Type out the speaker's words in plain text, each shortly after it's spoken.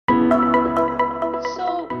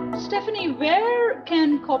Shivani, where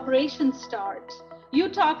can corporations start? You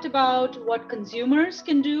talked about what consumers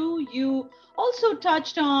can do. You also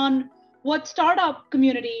touched on what startup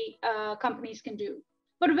community companies can do.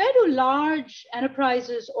 But where do large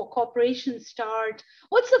enterprises or corporations start?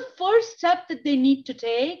 What's the first step that they need to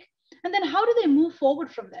take? And then how do they move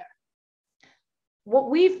forward from there?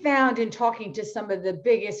 What we've found in talking to some of the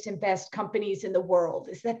biggest and best companies in the world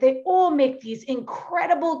is that they all make these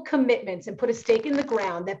incredible commitments and put a stake in the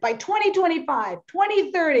ground that by 2025,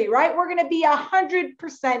 2030, right, we're going to be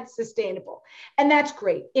 100% sustainable. And that's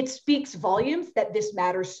great. It speaks volumes that this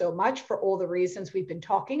matters so much for all the reasons we've been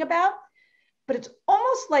talking about. But it's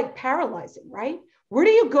almost like paralyzing, right? Where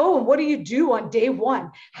do you go and what do you do on day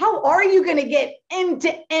one? How are you going to get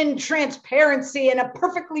end-to-end transparency and a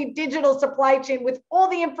perfectly digital supply chain with all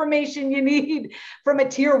the information you need from a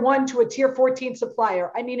tier 1 to a tier 14 supplier?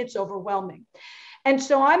 I mean, it's overwhelming. And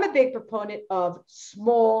so I'm a big proponent of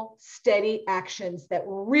small, steady actions that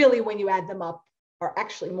really, when you add them up, are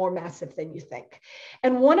actually more massive than you think.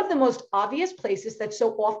 And one of the most obvious places that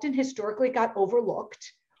so often historically got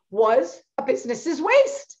overlooked was a business's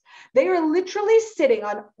waste. They are literally sitting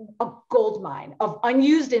on a gold mine of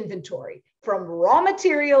unused inventory, from raw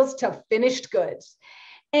materials to finished goods,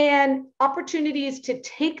 and opportunities to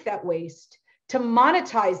take that waste, to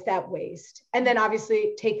monetize that waste, and then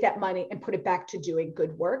obviously take that money and put it back to doing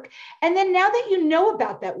good work. And then now that you know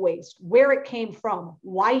about that waste, where it came from,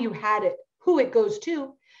 why you had it, who it goes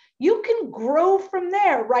to, you can grow from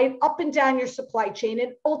there, right, up and down your supply chain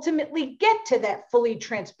and ultimately get to that fully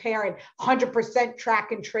transparent, 100%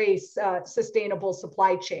 track and trace sustainable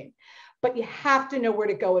supply chain. But you have to know where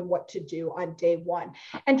to go and what to do on day one.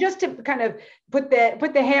 And just to kind of put the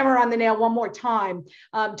hammer on the nail one more time,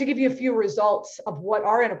 to give you a few results of what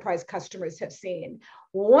our enterprise customers have seen.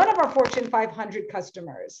 One of our Fortune 500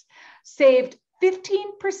 customers saved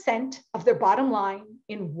 15% of their bottom line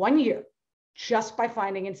in 1 year, just by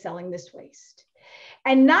finding and selling this waste.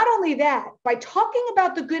 And not only that, by talking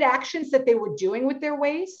about the good actions that they were doing with their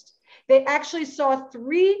waste, they actually saw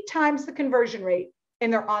 3 times the conversion rate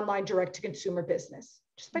in their online direct-to-consumer business,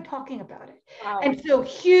 just by talking about it. Wow. And so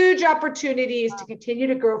huge opportunities to continue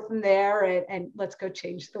to grow from there, and let's go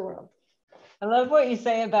change the world. I love what you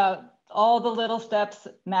say about all the little steps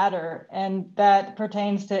matter, and that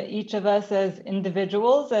pertains to each of us as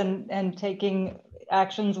individuals and taking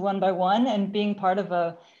actions one by one and being part of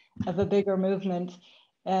a bigger movement.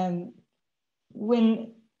 And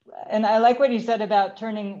I like what you said about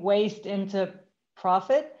turning waste into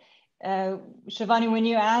profit. Shivani, when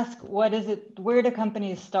you ask where do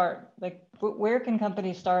companies start? Like, where can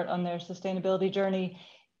companies start on their sustainability journey?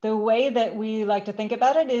 The way that we like to think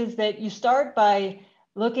about it is that you start by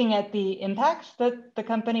looking at the impacts that the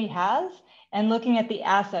company has and looking at the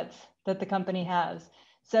assets that the company has.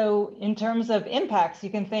 So in terms of impacts, you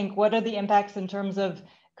can think, what are the impacts in terms of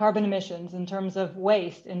carbon emissions, in terms of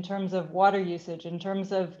waste, in terms of water usage, in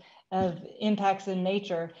terms of impacts in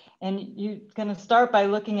nature? And you kind of start by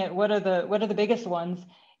looking at what are the biggest ones.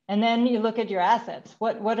 And then you look at your assets.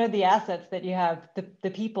 What are the assets that you have?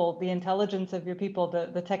 The people, the intelligence of your people,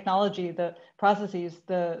 the technology, the processes,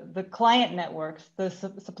 the client networks, the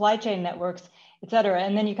supply chain networks, et cetera.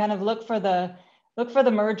 And then you kind of look for the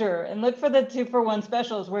merger and look for the 2-for-1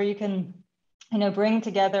 specials where you can, bring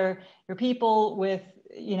together your people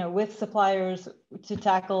with suppliers to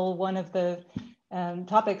tackle one of the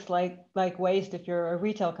topics like waste if you're a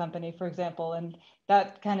retail company, for example, and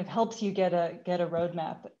that kind of helps you get a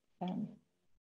roadmap.